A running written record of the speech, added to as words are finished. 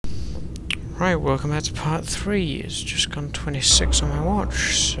Right, welcome back to part 3. It's just gone 26 on my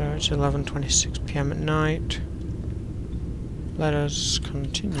watch, so it's 11:26 PM at night. Let us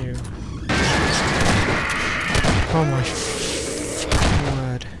continue. Oh my fucking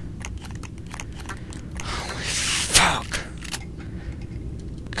word. Holy fuck.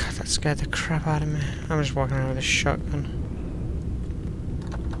 God, that scared the crap out of me. I'm just walking around with a shotgun.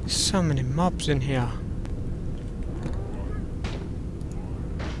 There's so many mobs in here.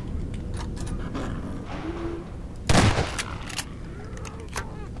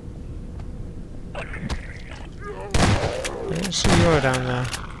 I didn't see you were down there.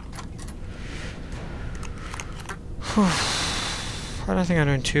 Whew. I don't think I'm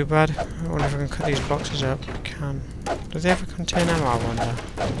doing too bad. I wonder if I can cut these boxes up. I can. Do they ever contain ammo, I wonder?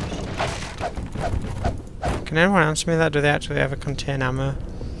 Can anyone answer me that? Do they actually ever contain ammo?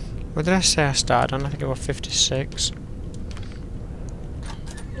 What did I say I started on? I think it was 56.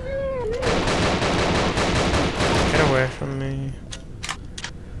 Get away from me.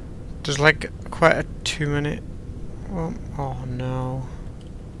 There's like quite a 2-minute... Oh no.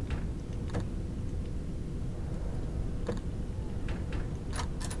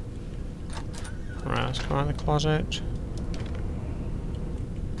 Right, let's go out of the closet.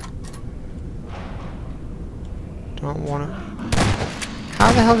 Don't want to...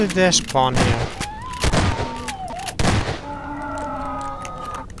 How the hell did they spawn here?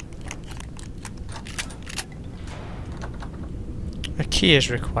 A key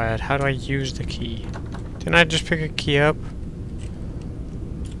is required. How do I use the key? Didn't I just pick a key up?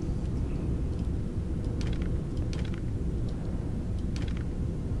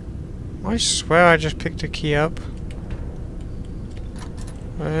 I swear I just picked a key up.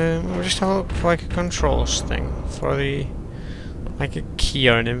 We'll just have a look for like a controls thing for the like a key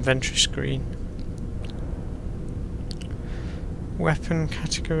or an inventory screen. Weapon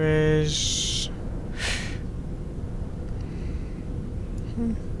categories.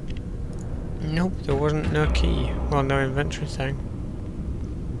 Nope, there wasn't no key. Well, no inventory thing.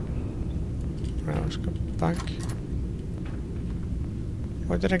 Right, let's go back.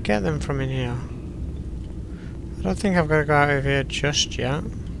 Where did I get them from in here? I don't think I've got to go out of here just yet.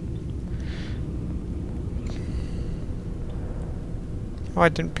 Oh, I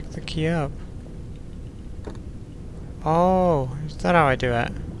didn't pick the key up. Oh, is that how I do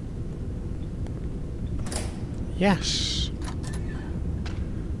it? Yes.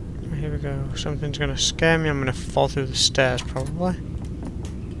 Here we go. Something's gonna scare me. I'm gonna fall through the stairs, probably.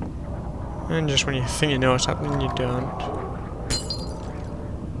 And just when you think you know what's happening, you don't.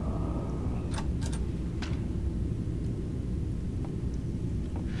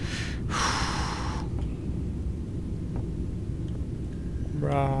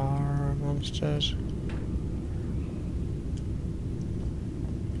 Rawr, monsters.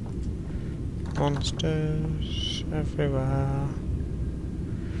 Monsters everywhere.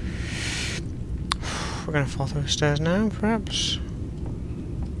 We're gonna fall through the stairs now, perhaps.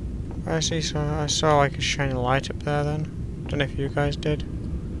 I saw like a shiny light up there then. Don't know if you guys did.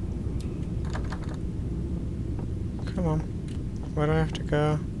 Come on. Where do I have to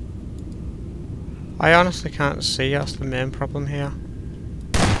go? I honestly can't see, that's the main problem here.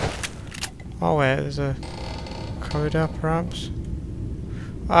 Oh wait, there's a corridor perhaps?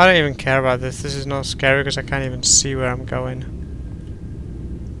 I don't even care about this, this is not scary because I can't even see where I'm going.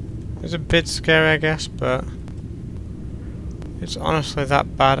 It's a bit scary I guess, but it's honestly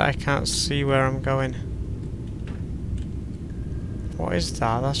that bad I can't see where I'm going. What is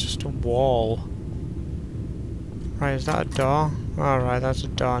that? That's just a wall. Right, is that a door? Alright, that's a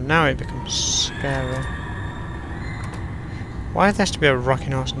door. Now it becomes scary. Why there has to be a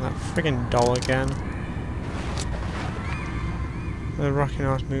rocking horse on that friggin' doll again? The rocking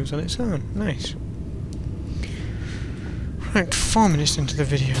horse moves on its own. Nice. Right, 4 minutes into the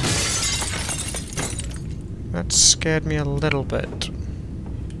video. That scared me a little bit.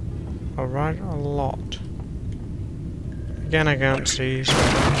 Alright, a lot. Again, I can't see, so I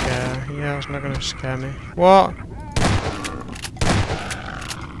don't care. Yeah, it's not gonna scare me. What?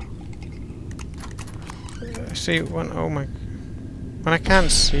 See, when I can't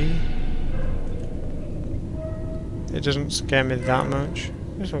see, it doesn't scare me that much.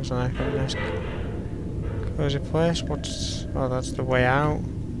 This looks like a nice cozy place. Oh, that's the way out.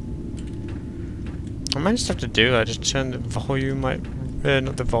 I might just have to do that, just turn the volume, not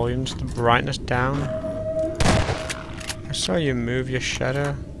the volume, just the brightness down. I saw you move your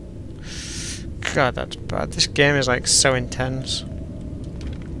shadow. God, that's bad. This game is like so intense.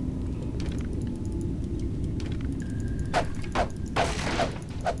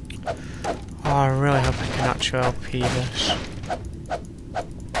 Oh, I really hope I can actually LP this.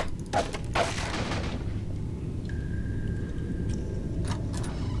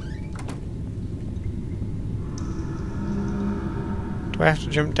 Do I have to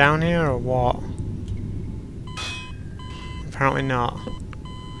jump down here or what? Apparently not.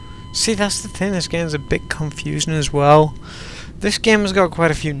 See, that's the thing, this game's a bit confusing as well. This game has got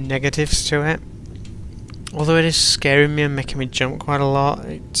quite a few negatives to it. Although it is scaring me and making me jump quite a lot,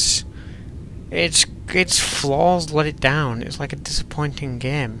 its flaws let it down. It's like a disappointing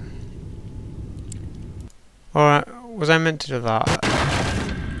game. Alright, was I meant to do that?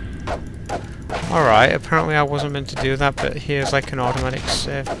 Alright, apparently I wasn't meant to do that, but here's like an automatic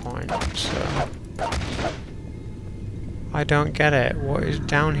save point, so... I don't get it. What is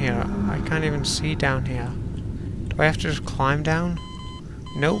down here? I can't even see down here. Do I have to just climb down?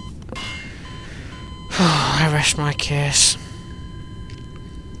 Nope. I rest my case.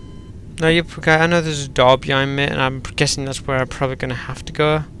 Now I know there's a door behind me, and I'm guessing that's where I'm probably going to have to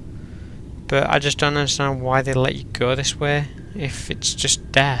go. But I just don't understand why they let you go this way, if it's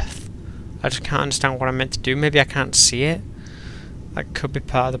just death. I just can't understand what I'm meant to do. Maybe I can't see it. That could be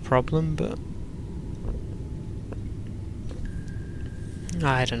part of the problem, but...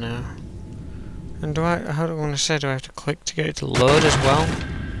 I don't know. And how do I want to say, do I have to click to get it to load as well?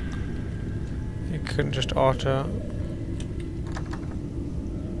 It couldn't just auto.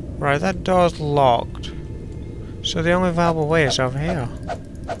 Right, that door's locked. So the only viable way is over here.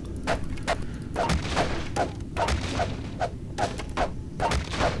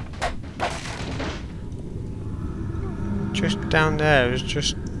 Just down there is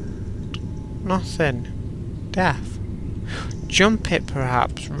just nothing. Death. Jump it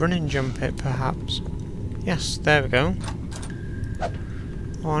perhaps. Run and jump it perhaps. Yes, there we go.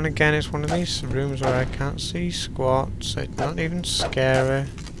 Oh, and again it's one of these rooms where I can't see squat, so it's not even scary.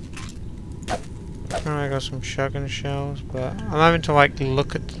 I got some shotgun shells, but I'm having to like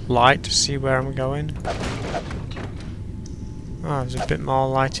look at the light to see where I'm going. Oh, there's a bit more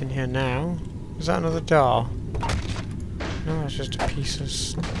light in here now. Is that another door? No, it's just a piece of...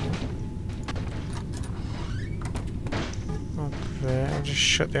 Oh, great. I'll just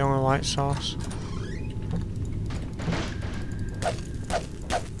shut the only light source.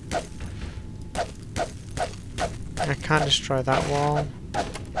 I can't destroy that wall.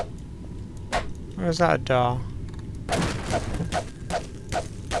 Or is that a door?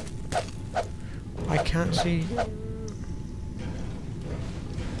 I can't see...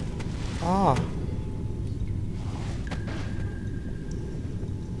 Ah!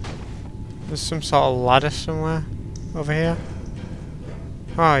 There's some sort of ladder somewhere over here.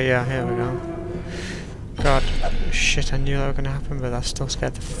 Oh yeah, here we go. God, shit, I knew that was gonna happen, but that still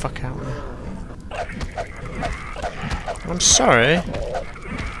scared the fuck out of me. I'm sorry.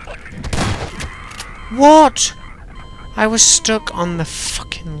 What? I was stuck on the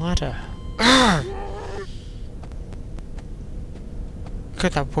fucking ladder.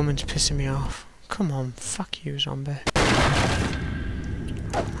 God, that woman's pissing me off. Come on, fuck you, zombie.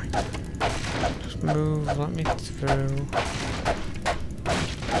 Oh my God. Just move, let me through.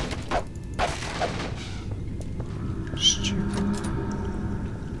 Stupid.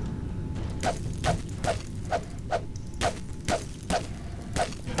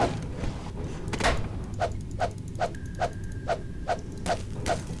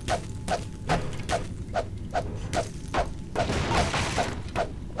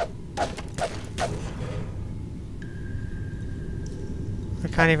 I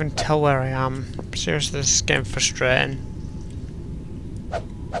can't even tell where I am. Seriously, this is getting frustrating.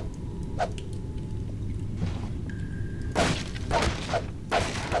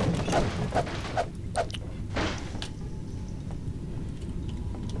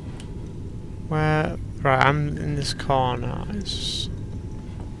 Where? Right, I'm in this corner. It's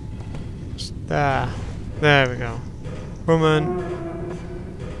there. There we go. Woman.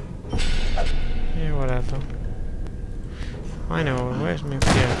 Yeah, whatever. I know, where's my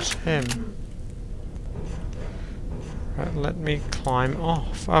gear? It's him. Right, let me climb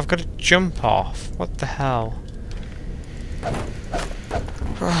off. I've got to jump off. What the hell?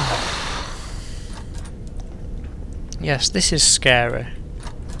 Yes, this is scary.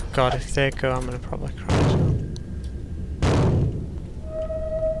 God, if they go, I'm gonna probably cry.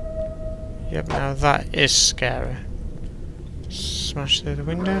 Yep, now that is scary. Smash through the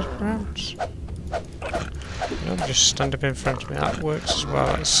windows, perhaps? No, just stand up in front of me. That works as well.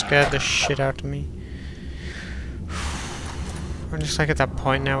 That scared the shit out of me. I'm just like at that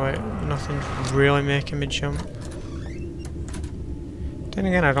point now where nothing's really making me jump. Then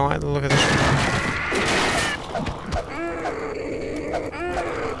again, I don't like the look of this one.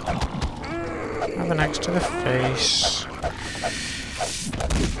 Have an axe to the face.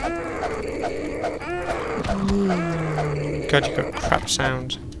 God, you got crap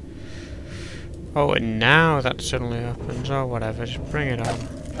sounds. Oh, and now that suddenly opens. Oh, whatever, just bring it on.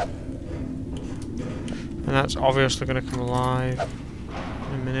 And that's obviously going to come alive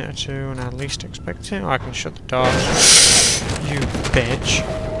in a minute or two, and I least expect it. Oh, I can shut the door. You bitch.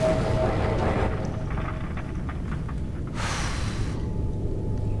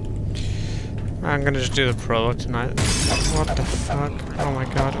 I'm gonna just do the prologue tonight. What the fuck? Oh my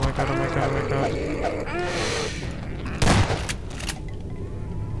god, oh my god, oh my god, oh my god.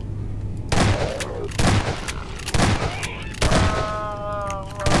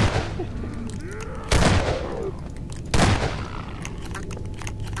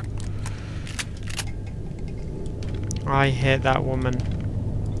 I hate that woman.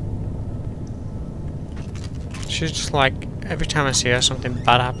 She's just like, every time I see her something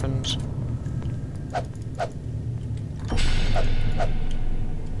bad happens.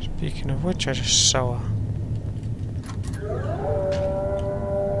 Speaking of which, I just saw her.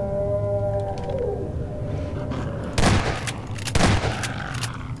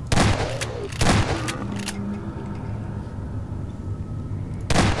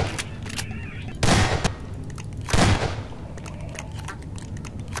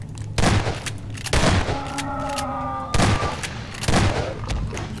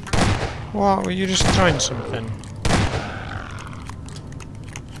 What? Were you just throwing something?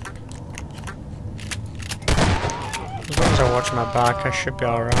 As long as I watch my back, I should be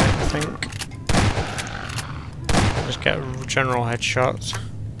alright, I think. Just get general headshots.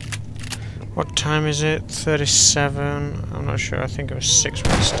 What time is it? 37. I'm not sure. I think it was 6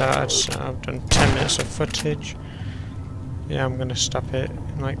 when I started, so I've done 10 minutes of footage. Yeah, I'm gonna stop it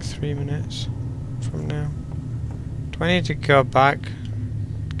in like 3 minutes from now. Do I need to go back?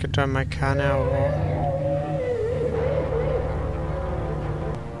 Get down my car now or what?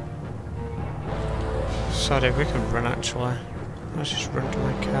 Sorry, we can run actually. Let's just run to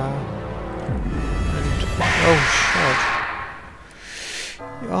my car. And, oh shit.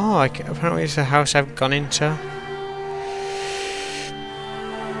 Oh, apparently it's the house I've gone into.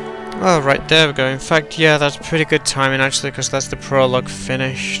 Oh, right, there we go. In fact, yeah, that's pretty good timing actually, because that's the prologue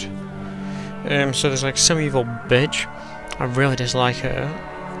finished. So there's like some evil bitch. I really dislike her.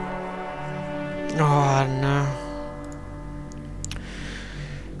 Oh no.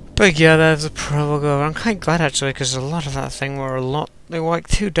 But yeah, there's the prologue over. I'm quite glad actually, because a lot of that thing were they were like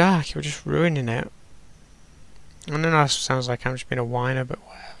too dark. You were just ruining it. I don't know, it sounds like I'm just being a whiner, but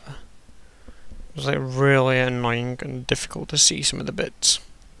whatever. It was like really annoying and difficult to see some of the bits.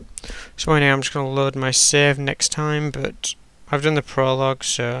 So anyway, I'm just going to load my save next time, but I've done the prologue,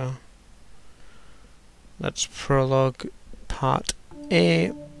 so that's prologue part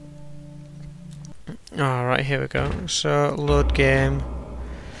A. Alright, here we go. So, load game.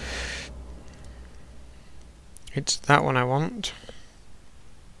 It's that one I want.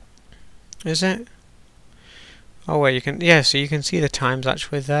 Is it? Oh wait, you can, yeah, so you can see the times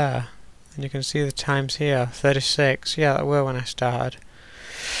actually there. And you can see the times here, 36. Yeah, that were when I started.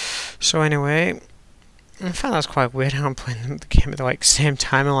 So anyway, in fact that's quite weird how I'm playing the game at the like same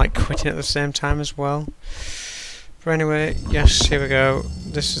time and like quitting at the same time as well. But anyway, yes, here we go.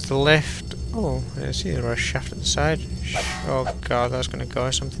 This is the lift. Oh, I see there a shaft at the side. Oh god, that's gonna go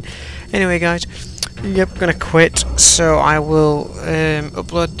or something. Anyway guys, yep, gonna quit. So I will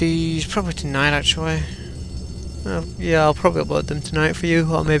upload these probably tonight actually. Yeah, I'll probably upload them tonight for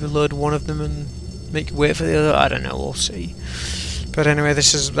you, or maybe load one of them and make you wait for the other. I don't know, we'll see. But anyway,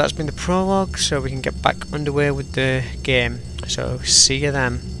 that's been the prologue, so we can get back underway with the game. So see you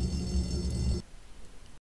then.